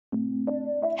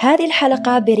هذه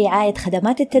الحلقة برعاية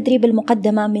خدمات التدريب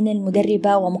المقدمة من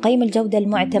المدربة ومقيم الجودة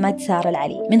المعتمد سارة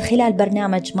العلي. من خلال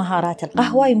برنامج مهارات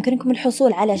القهوة يمكنكم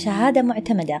الحصول على شهادة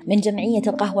معتمدة من جمعية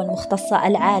القهوة المختصة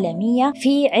العالمية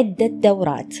في عدة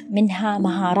دورات، منها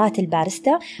مهارات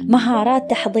الباريستا، مهارات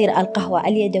تحضير القهوة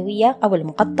اليدوية أو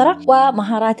المقطرة،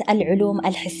 ومهارات العلوم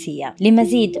الحسية.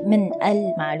 لمزيد من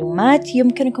المعلومات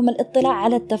يمكنكم الاطلاع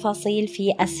على التفاصيل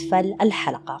في أسفل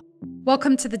الحلقة.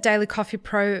 Welcome to the Daily Coffee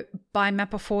Pro by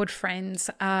Mapper Forward friends.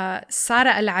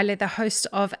 Sara Al-Ali, the host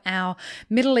of our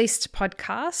Middle East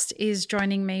podcast, is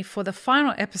joining me for the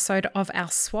final episode of our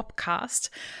Swapcast.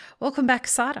 Welcome back,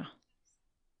 Sara.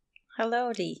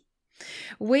 Hello, Lee.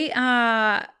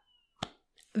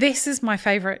 This is my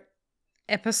favorite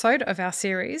episode of our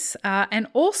series. And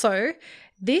also,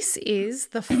 this is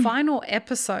the final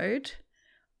episode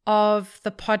of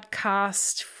the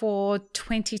podcast for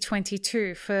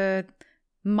 2022 for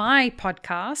my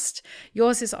podcast.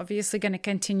 Yours is obviously going to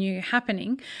continue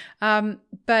happening.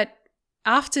 But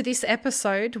after this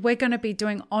episode, we're going to be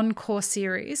doing encore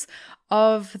series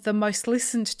of the most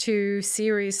listened to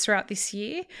series throughout this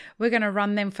year. We're going to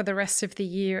run them for the rest of the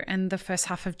year and the first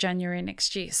half of January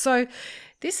next year. So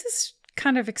this is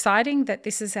kind of exciting that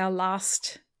this is our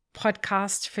last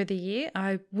podcast for the year.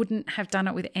 I wouldn't have done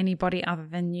it with anybody other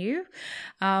than you.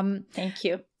 Thank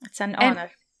you. It's an honor.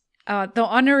 The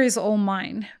honor is all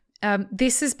mine.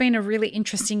 This has been a really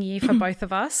interesting year for both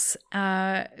of us,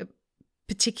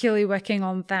 particularly working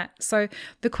on that. So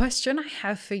the question I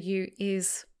have for you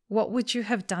is, what would you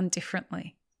have done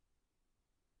differently?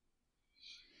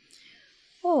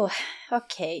 Oh,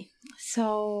 okay.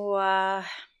 So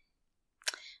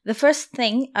the first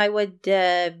thing I would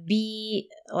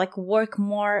work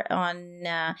more on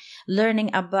learning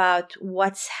about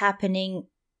what's happening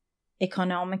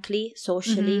economically,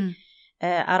 socially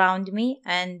around me,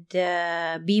 and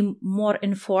be more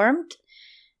informed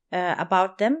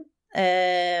about them.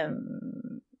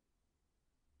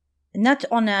 Not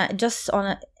just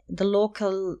on the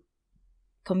local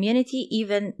community,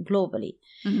 even globally.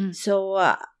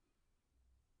 So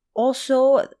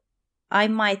also I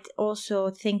might also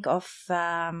think of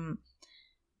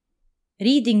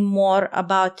reading more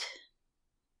about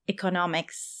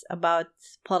economics, about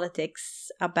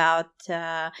politics, about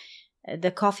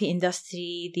the coffee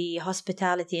industry, the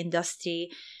hospitality industry,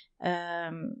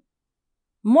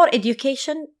 more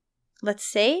education, let's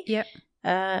say. Yep.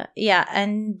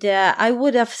 And I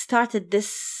would have started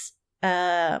this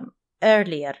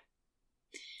earlier.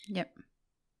 Yep.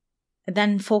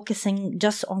 Than focusing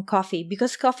just on coffee,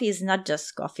 because coffee is not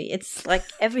just coffee. It's like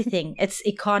everything. It's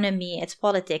economy, it's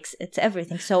politics, it's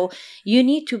everything. So you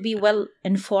need to be well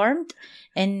informed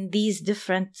in these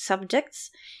different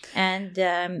subjects. And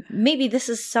maybe this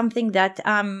is something that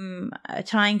I'm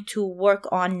trying to work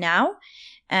on now.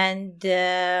 And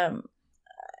the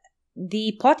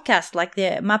podcast, like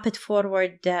the Map It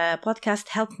Forward podcast,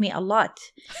 helped me a lot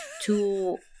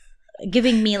to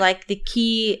giving me like the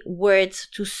key words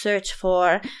to search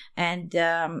for and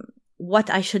what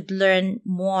I should learn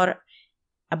more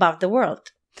about the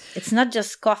world. It's not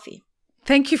just coffee.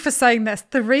 Thank you for saying that.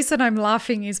 The reason I'm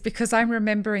laughing is because I'm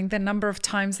remembering the number of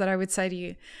times that I would say to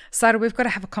you, Sara, we've got to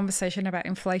have a conversation about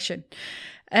inflation.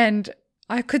 And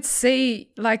I could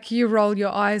see like you roll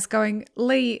your eyes going,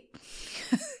 Lee,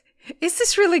 is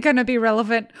this really going to be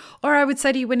relevant? Or I would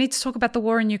say to you, we need to talk about the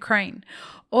war in Ukraine.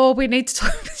 Or we need to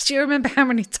talk. Do you remember how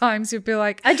many times you'd be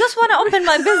like, I just want to open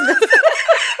my business.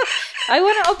 I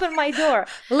want to open my door.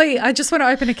 Lee, I just want to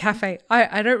open a cafe.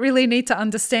 I don't really need to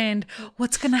understand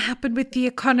what's going to happen with the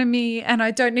economy, and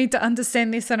I don't need to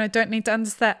understand this, and I don't need to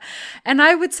understand that. And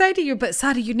I would say to you, but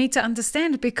Sara, you need to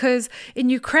understand, because in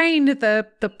Ukraine,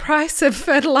 the price of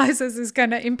fertilizers is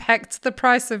going to impact the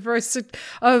price of roasted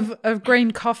of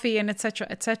green coffee, and et cetera,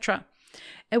 et cetera.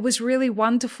 It was really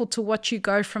wonderful to watch you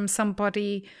go from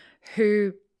somebody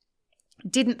who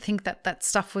didn't think that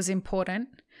stuff was important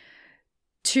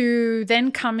to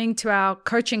then coming to our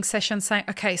coaching session saying,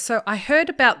 okay, so I heard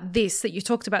about this, that you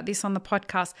talked about this on the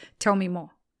podcast. Tell me more.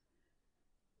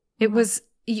 It was,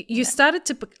 you started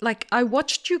to, like, I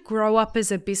watched you grow up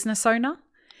as a business owner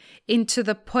into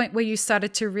the point where you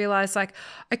started to realize like,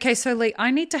 okay, so Lee,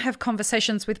 I need to have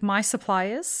conversations with my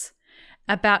suppliers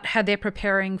about how they're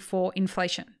preparing for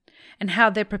inflation and how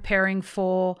they're preparing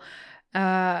for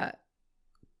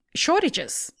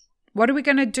shortages. What are we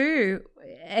going to do?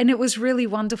 And it was really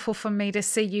wonderful for me to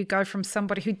see you go from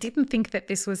somebody who didn't think that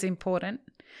this was important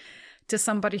to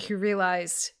somebody who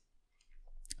realized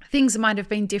things might have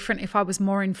been different if I was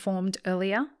more informed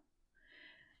earlier.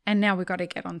 And now we've got to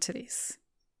get onto this.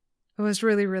 It was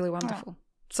really, really wonderful.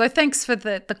 So thanks for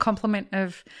the compliment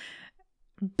of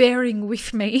bearing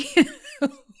with me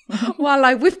while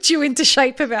I whipped you into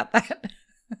shape about that.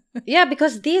 Yeah,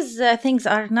 because these things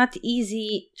are not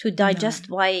easy to digest.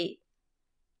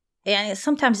 And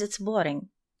sometimes it's boring,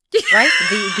 right?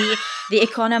 The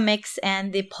economics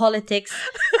and the politics,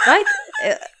 right?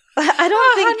 I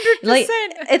don't think 100%. like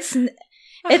it's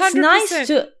 100%. nice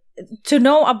to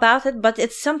know about it, but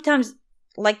it's sometimes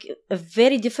like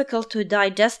very difficult to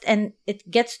digest, and it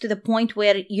gets to the point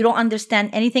where you don't understand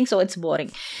anything, so it's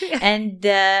boring.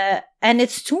 Yeah. And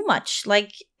it's too much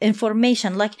like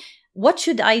information. Like, what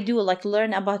should I do? Like,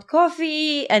 learn about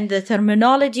coffee and the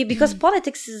terminology, because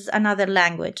politics is another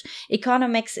language,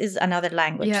 economics is another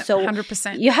language. Yeah, so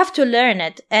 100%. you have to learn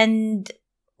it, and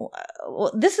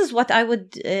this is what I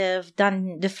would have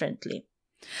done differently.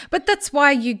 But that's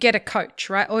why you get a coach,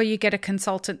 right? Or you get a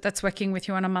consultant that's working with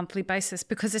you on a monthly basis,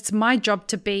 because it's my job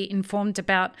to be informed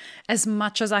about as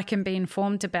much as I can be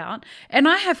informed about. And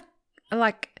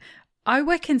I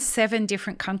work in 7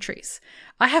 different countries.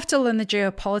 I have to learn the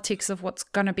geopolitics of what's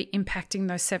going to be impacting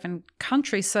those 7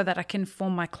 countries so that I can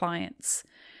inform my clients.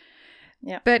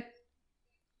 Yeah. But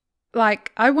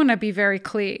like, I want to be very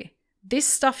clear. This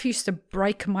stuff used to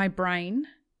break my brain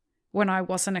when I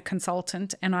wasn't a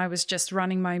consultant and I was just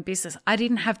running my own business. I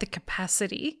didn't have the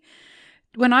capacity.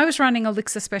 When I was running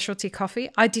Elixir Specialty Coffee,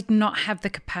 I did not have the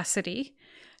capacity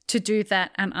to do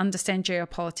that and understand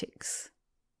geopolitics.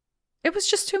 It was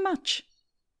just too much.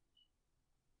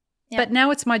 Yeah. But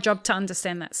now it's my job to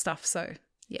understand that stuff. So,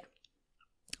 yeah.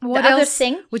 What else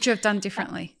would you have done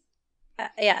differently?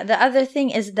 The other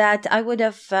thing is that I would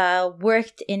have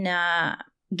worked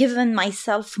given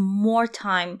myself more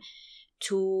time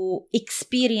to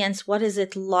experience what is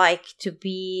it like to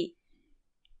be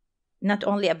not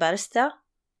only a barista,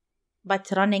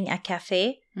 but running a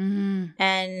cafe. Mm-hmm.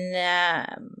 And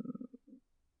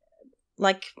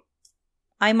like,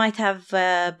 I might have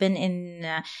been in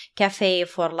a cafe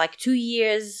for like 2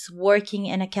 years, working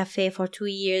in a cafe for 2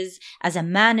 years as a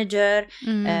manager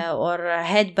or a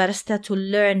head barista, to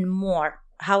learn more.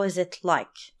 How is it like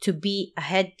to be a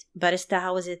head barista?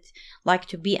 How is it like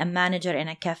to be a manager in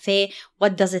a cafe?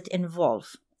 What does it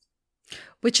involve?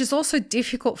 Which is also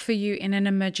difficult for you in an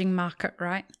emerging market,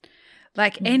 right?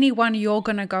 Like anyone you're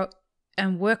going to go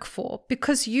and work for,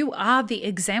 because you are the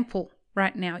example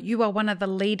right now. You are one of the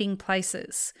leading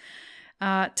places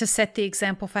to set the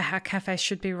example for how cafes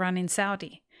should be run in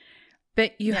Saudi.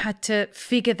 But you had to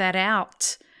figure that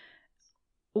out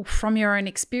from your own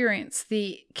experience.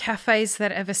 The cafes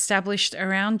that have established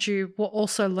around you were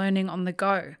also learning on the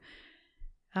go.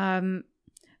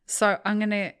 So I'm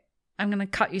gonna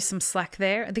cut you some slack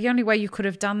there. The only way you could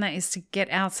have done that is to get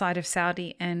outside of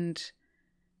Saudi and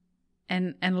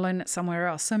learn it somewhere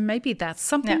else. So maybe that's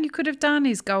something you could have done,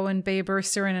 is go and be a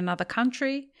barista in another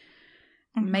country,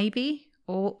 maybe,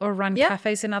 or run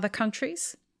cafes in other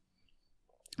countries.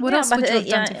 What else would you have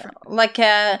done different? Like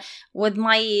with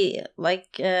my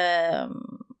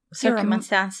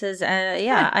circumstances,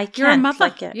 I can't. You're a mother.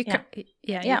 Like, you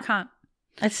can't.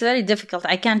 It's very difficult.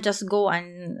 I can't just go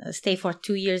and stay for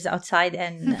 2 years outside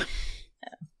and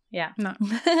no,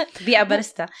 be a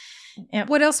barista. Yeah.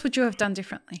 What else would you have done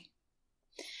differently?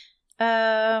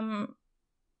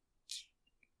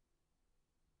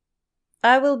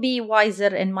 I will be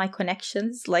wiser in my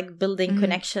connections, like building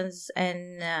connections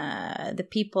and the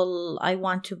people I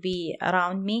want to be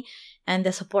around me, and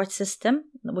the support system,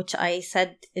 which I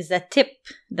said is a tip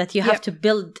that you have to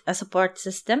build a support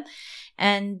system.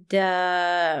 And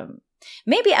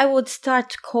maybe I would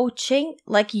start coaching.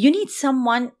 Like, you need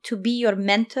someone to be your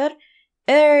mentor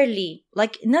early,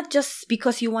 like not just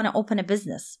because you want to open a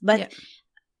business, but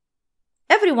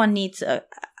everyone needs a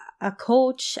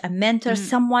coach, a mentor,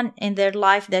 someone in their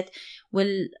life that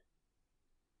will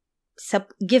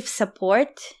give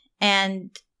support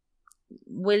and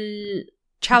will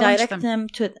challenge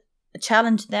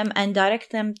them and direct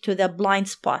them to the blind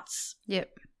spots. Yep.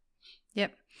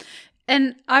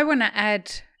 And I want to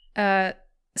add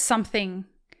something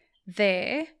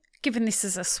there. Given this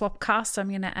is a swapcast, I'm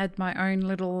going to add my own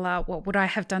little what would I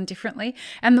have done differently.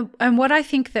 And what I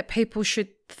think that people should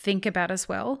think about as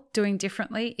well, doing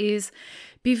differently, is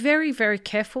be very, very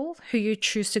careful who you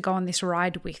choose to go on this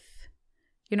ride with.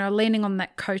 You know, leaning on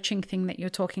that coaching thing that you're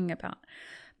talking about.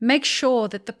 Make sure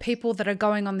that the people that are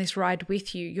going on this ride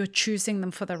with you, you're choosing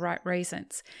them for the right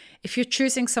reasons. If you're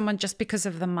choosing someone just because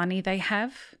of the money they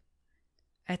have,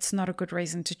 it's not a good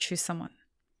reason to choose someone.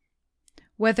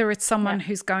 Whether it's someone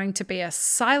who's going to be a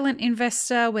silent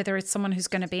investor, whether it's someone who's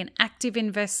going to be an active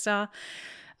investor.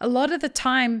 A lot of the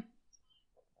time,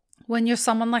 when you're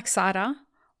someone like Sada,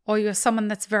 or you're someone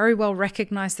that's very well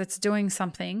recognized that's doing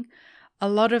something, a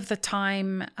lot of the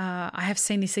time, I have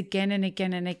seen this again and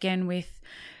again and again with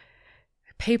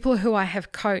people who I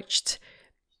have coached.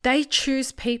 They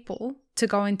choose people to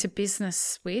go into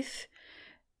business with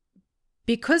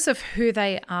because of who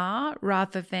they are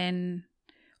rather than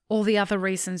all the other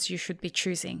reasons you should be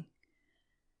choosing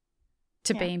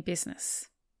to be in business.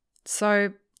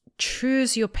 So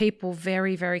choose your people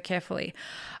very, very carefully.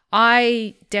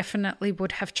 I definitely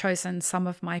would have chosen some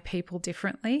of my people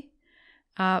differently,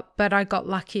 but I got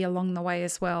lucky along the way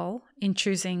as well in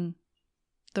choosing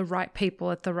the right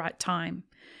people at the right time.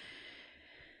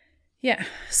 Yeah.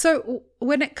 So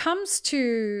when it comes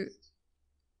to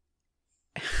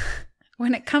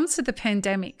the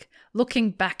pandemic,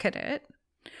 looking back at it,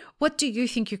 what do you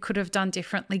think you could have done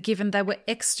differently given there were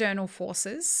external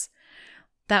forces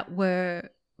that were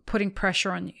putting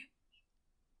pressure on you?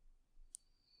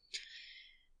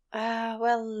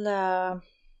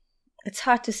 It's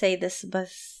hard to say this,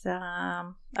 but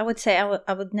I would say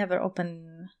I would never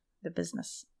open the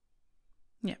business.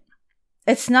 Yeah.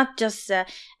 It's not just,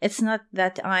 it's not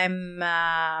that I'm,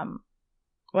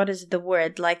 what is the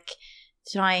word, like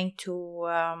trying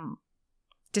to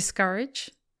discourage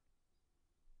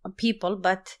people,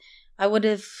 but I would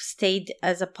have stayed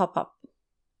as a pop-up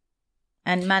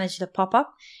and managed the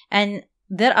pop-up. And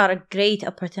there are great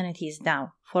opportunities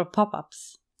now for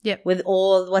pop-ups. Yep. With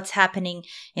all what's happening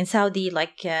in Saudi,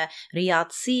 like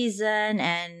Riyadh season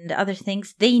and other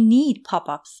things, they need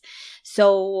pop-ups.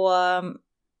 So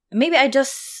maybe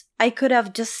I could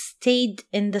have just stayed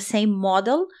in the same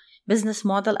business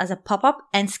model as a pop-up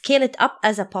and scale it up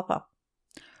as a pop-up.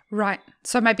 Right.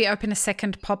 So maybe open a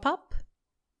second pop-up?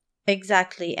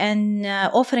 Exactly. And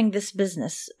offering this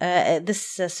business,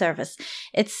 this service.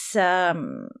 It's,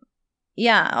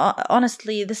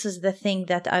 honestly, this is the thing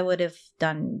that I would have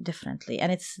done differently.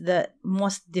 And it's the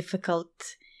most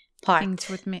difficult part thing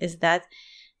to admit. is that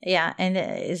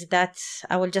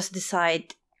I will just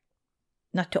decide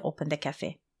not to open the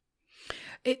cafe.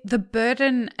 The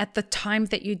burden at the time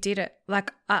that you did it,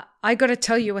 like I got to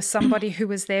tell you, as somebody who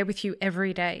was there with you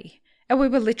every day, and we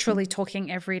were literally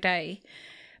talking every day,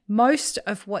 most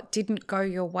of what didn't go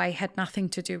your way had nothing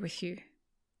to do with you.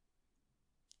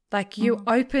 Like you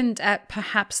opened at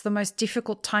perhaps the most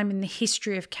difficult time in the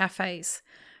history of cafes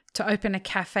to open a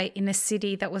cafe in a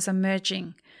city that was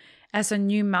emerging as a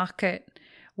new market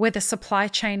where the supply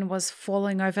chain was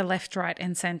falling over left, right,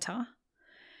 and center.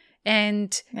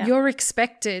 And you're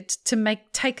expected to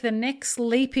take the next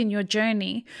leap in your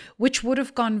journey, which would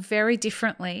have gone very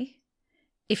differently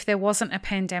if there wasn't a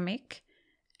pandemic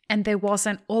and there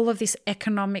wasn't all of this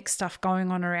economic stuff going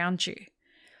on around you.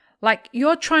 Like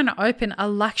you're trying to open a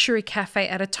luxury cafe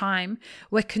at a time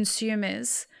where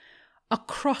consumers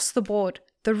across the board,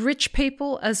 the rich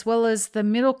people as well as the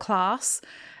middle class,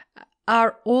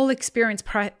 are all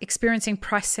experiencing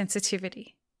price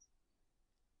sensitivity.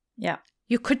 Yeah.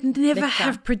 You could never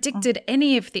have predicted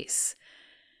any of this.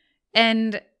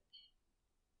 And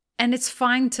it's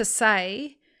fine to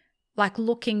say, like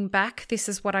looking back, this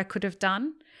is what I could have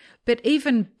done. But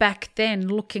even back then,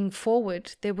 looking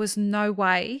forward, there was no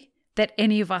way that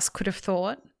any of us could have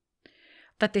thought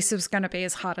that this was going to be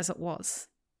as hard as it was.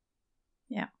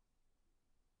 Yeah.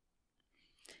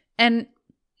 And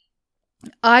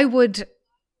I would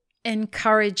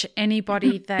encourage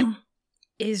anybody that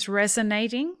is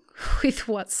resonating with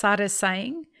what Sada's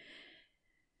saying,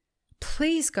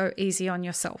 please go easy on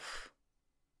yourself.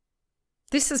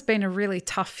 This has been a really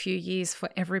tough few years for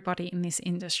everybody in this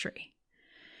industry.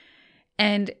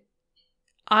 And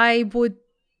I would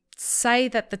say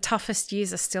that the toughest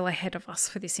years are still ahead of us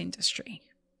for this industry.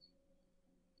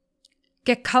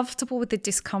 Get comfortable with the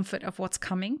discomfort of what's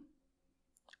coming.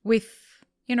 We're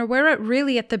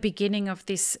really at the beginning of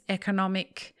this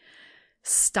economic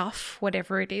stuff,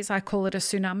 whatever it is. I call it a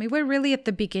tsunami. We're really at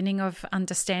the beginning of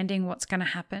understanding what's going to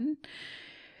happen.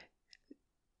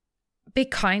 Be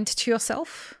kind to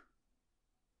yourself.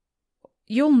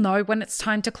 You'll know when it's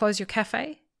time to close your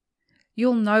cafe.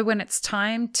 You'll know when it's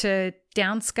time to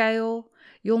downscale.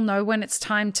 You'll know when it's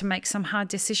time to make some hard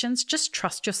decisions. Just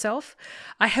trust yourself.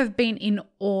 I have been in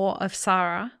awe of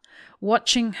Sarah,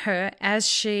 watching her as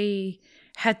she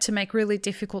had to make really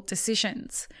difficult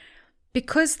decisions.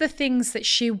 Because the things that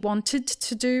she wanted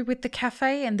to do with the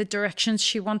cafe and the directions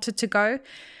she wanted to go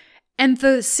and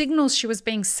the signals she was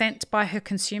being sent by her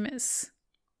consumers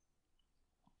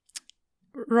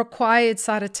required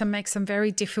Sada to make some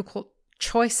very difficult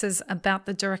choices about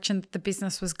the direction that the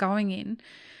business was going in.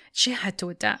 She had to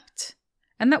adapt.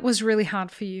 And that was really hard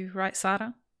for you, right,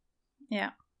 Sada?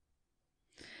 Yeah.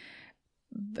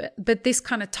 But this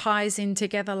kind of ties in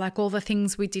together, like all the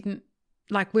things we didn't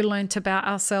like we learnt about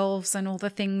ourselves and all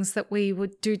the things that we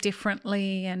would do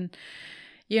differently, and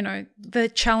you know, the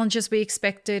challenges we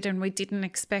expected and we didn't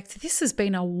expect. This has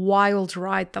been a wild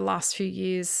ride the last few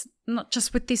years, not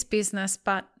just with this business,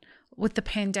 but with the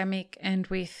pandemic and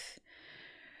with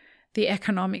the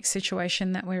economic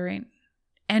situation that we're in.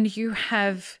 And you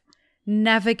have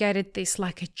navigated this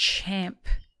like a champ.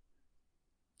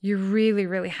 You really,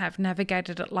 really have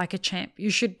navigated it like a champ. You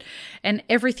should, and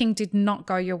everything did not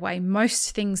go your way.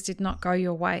 Most things did not go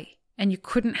your way, and you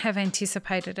couldn't have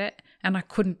anticipated it, and I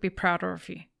couldn't be prouder of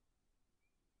you.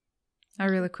 I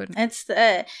really couldn't.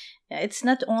 It's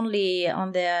not only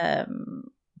on the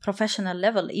professional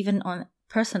level, even on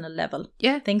personal level.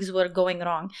 Yeah. Things were going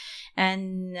wrong.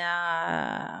 And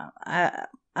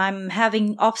I'm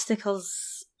having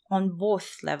obstacles on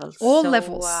both levels. All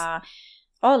levels.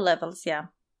 All levels, yeah.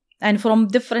 And from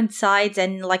different sides,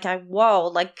 and like,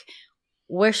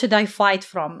 where should I fight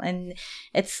from? And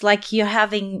it's like you're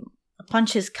having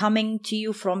punches coming to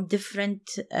you from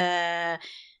different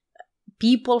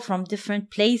people, from different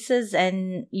places,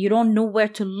 and you don't know where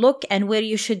to look and where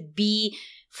you should be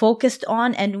focused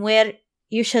on and where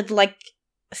you should like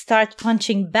start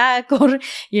punching back, or,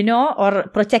 you know, or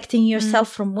protecting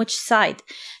yourself from which side.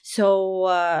 So,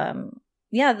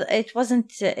 yeah, it was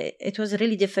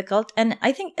really difficult. And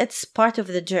I think it's part of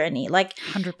the journey. Like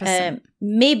 100%.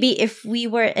 Maybe if we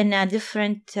were in a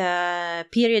different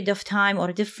period of time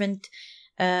or different,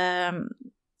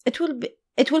 it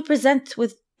will present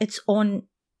with its own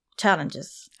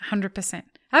challenges. 100%.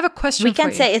 I have a question We for you.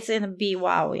 can't say it's going to be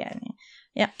wow.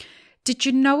 Yeah. Did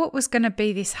you know it was going to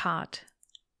be this hard?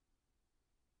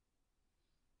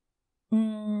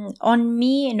 On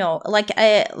me, no.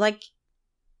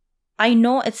 I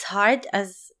know it's hard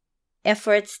as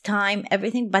efforts, time,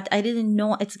 everything, but I didn't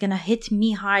know it's going to hit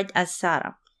me hard as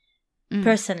Sarah,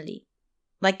 personally,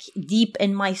 like deep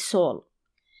in my soul.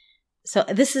 So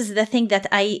this is the thing that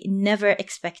I never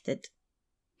expected.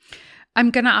 I'm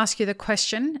going to ask you the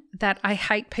question that I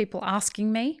hate people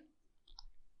asking me,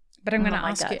 but I'm going to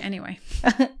ask you anyway.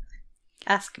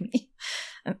 Ask me.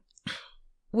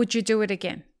 Would you do it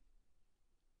again?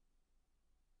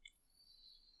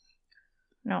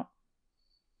 No.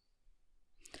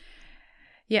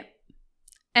 Yeah.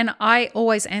 And I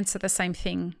always answer the same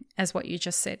thing as what you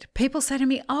just said. People say to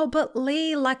me, oh, but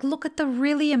Lee, like, look at the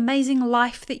really amazing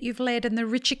life that you've led and the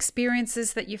rich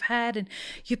experiences that you've had. And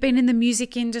you've been in the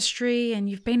music industry and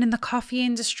you've been in the coffee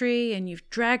industry and you've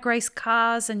drag raced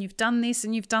cars and you've done this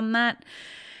and you've done that.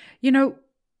 You know,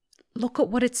 look at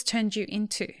what it's turned you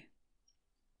into.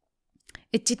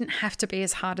 It didn't have to be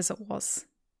as hard as it was.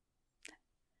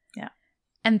 Yeah.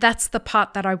 And that's the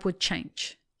part that I would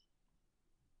change.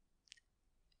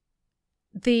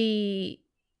 The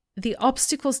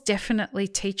obstacles definitely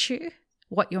teach you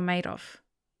what you're made of.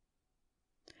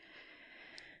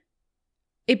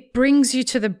 It brings you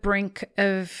to the brink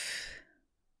of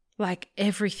like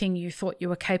everything you thought you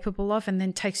were capable of, and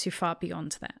then takes you far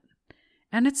beyond that.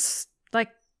 And it's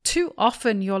like too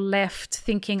often you're left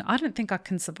thinking, I don't think I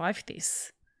can survive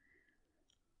this.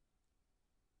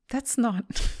 That's not...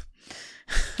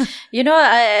 You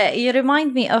know, you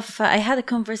remind me of, I had a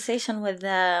conversation with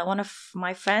one of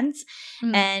my friends,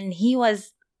 and he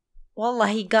was, wallah,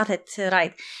 he got it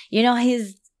right. You know,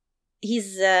 he's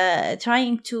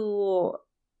trying to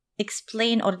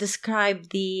explain or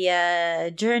describe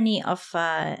the journey of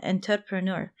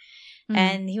entrepreneur.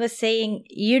 And he was saying,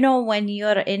 you know, when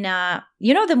you're in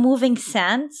the moving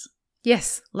sands?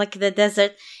 Yes. Like the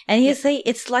desert. And he say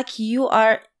it's like you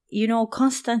are, you know,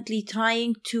 constantly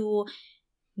trying to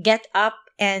get up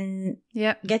and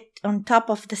get on top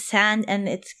of the sand, and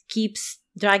it keeps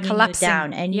dragging collapsing. You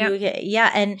down. And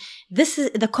and this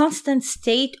is the constant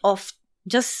state of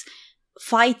just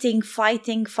fighting.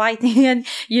 And,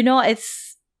 you know,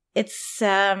 it's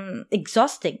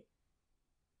exhausting.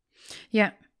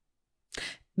 Yeah.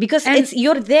 Because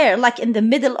you're there, like in the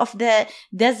middle of the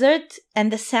desert,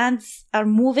 and the sands are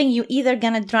moving. You're either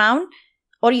gonna drown,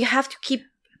 or you have to keep,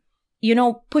 you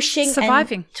know, pushing,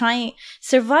 surviving, and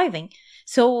surviving.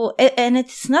 So, and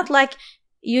it's not like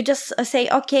you just say,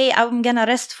 okay, I'm gonna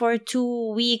rest for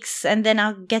 2 weeks and then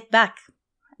I'll get back.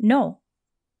 No.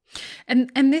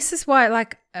 And this is why,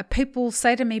 like, people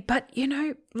say to me, but, you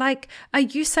know, like, are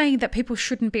you saying that people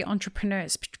shouldn't be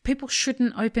entrepreneurs? People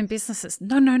shouldn't open businesses?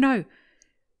 No.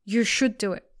 You should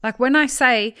do it. Like, when I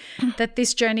say that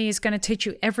this journey is going to teach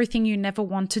you everything you never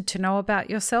wanted to know about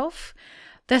yourself,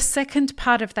 the second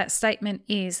part of that statement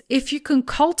is, if you can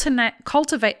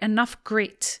cultivate enough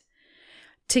grit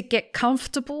to get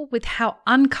comfortable with how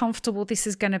uncomfortable this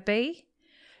is going to be,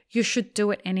 you should do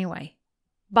it anyway.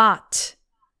 But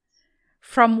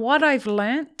from what I've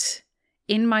learnt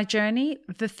in my journey,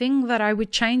 the thing that I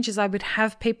would change is I would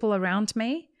have people around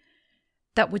me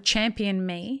that would champion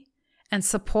me and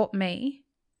support me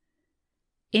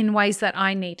in ways that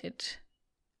I needed.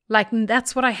 Like,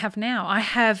 that's what I have now. I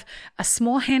have a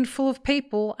small handful of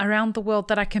people around the world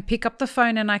that I can pick up the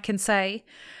phone and I can say,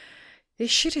 this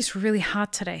shit is really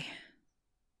hard today.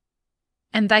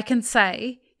 And they can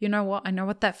say, you know what? I know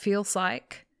what that feels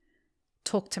like.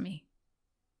 Talk to me.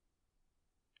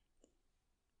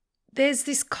 There's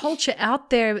this culture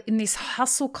out there in this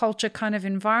hustle culture kind of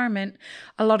environment,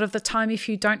 a lot of the time, if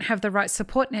you don't have the right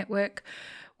support network,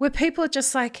 where people are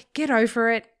just like, get over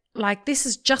it. Like, this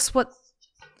is just what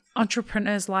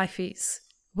entrepreneurs' life is.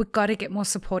 We've got to get more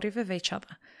supportive of each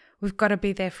other. We've got to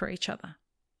be there for each other.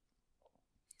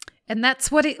 And that's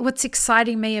what's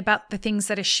exciting me about the things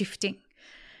that are shifting.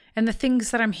 And the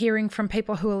things that I'm hearing from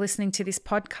people who are listening to this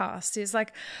podcast is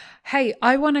like, hey,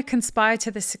 I want to conspire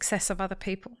to the success of other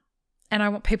people. And I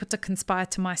want people to conspire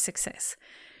to my success.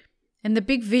 And the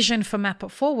big vision for Map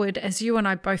It Forward, as you and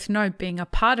I both know, being a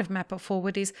part of Map It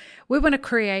Forward, is we want to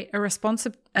create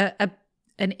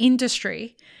an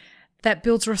industry that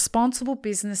builds responsible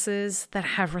businesses that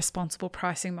have responsible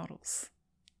pricing models.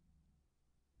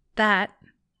 That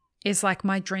is like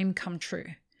my dream come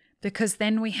true, because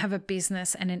then we have a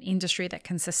business and an industry that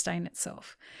can sustain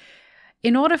itself.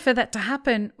 In order for that to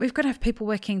happen, we've got to have people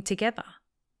working together.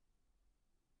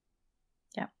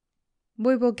 Yeah.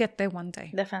 We will get there one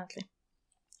day. Definitely.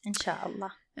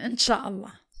 Inshallah.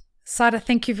 Inshallah. Sara,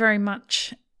 thank you very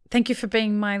much. Thank you for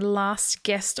being my last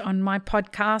guest on my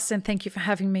podcast, and thank you for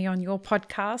having me on your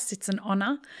podcast. It's an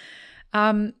honor.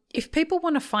 If people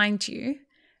want to find you,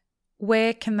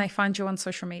 where can they find you on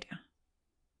social media?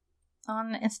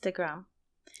 On Instagram.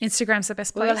 Instagram's the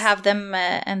best place? We will have them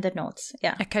in the notes.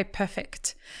 Yeah. Okay,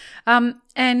 perfect.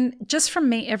 And just from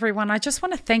me, everyone, I just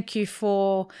want to thank you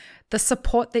for the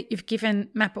support that you've given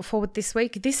Map It Forward this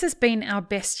week. This has been our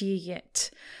best year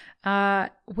yet.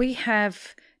 We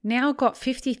have now got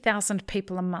 50,000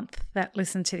 people a month that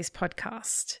listen to this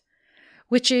podcast,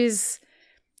 which is,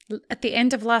 at the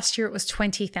end of last year, it was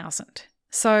 20,000.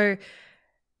 So,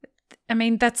 I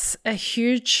mean, that's a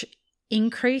huge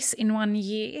increase in 1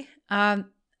 year.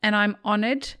 And I'm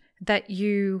honored that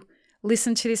you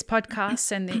listen to this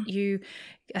podcast and that you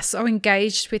are so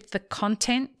engaged with the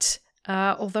content,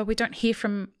 although we don't hear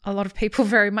from a lot of people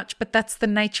very much, but that's the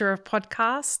nature of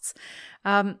podcasts.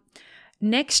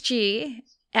 Next year,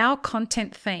 our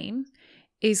content theme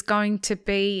is going to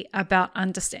be about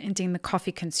understanding the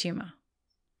coffee consumer.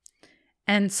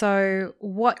 And so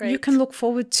what you can look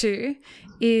forward to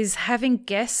is having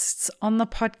guests on the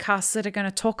podcast that are going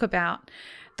to talk about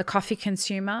the coffee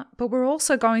consumer, but we're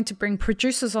also going to bring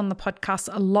producers on the podcast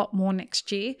a lot more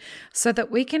next year so that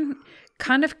we can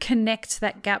kind of connect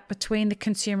that gap between the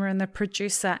consumer and the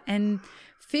producer and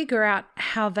figure out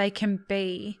how they can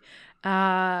be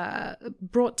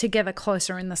brought together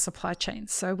closer in the supply chain.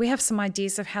 So we have some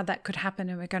ideas of how that could happen,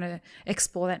 and we're going to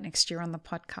explore that next year on the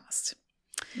podcast.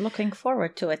 Looking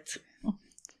forward to it.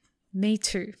 Me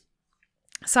too.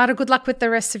 Sara, good luck with the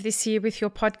rest of this year with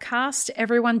your podcast.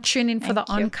 Everyone tune in for the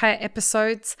on-care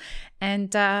episodes.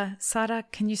 And Sara,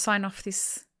 can you sign off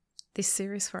this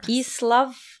series for us? Peace,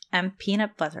 love, and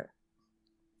peanut butter.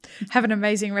 Have an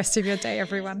amazing rest of your day,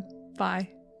 everyone. Bye.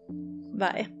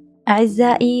 Bye.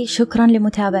 أعزائي، شكرا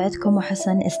لمتابعتكم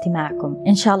وحسن استماعكم.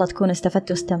 إن شاء الله تكونوا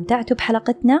استفدتوا واستمتعتوا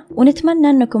بحلقتنا، ونتمنى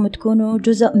أنكم تكونوا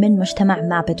جزء من مجتمع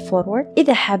Map It Forward.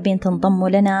 إذا حابين تنضموا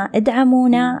لنا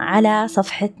ادعمونا على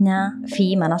صفحتنا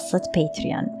في منصة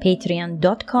Patreon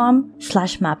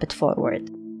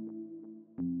patreon.com/mapitforward.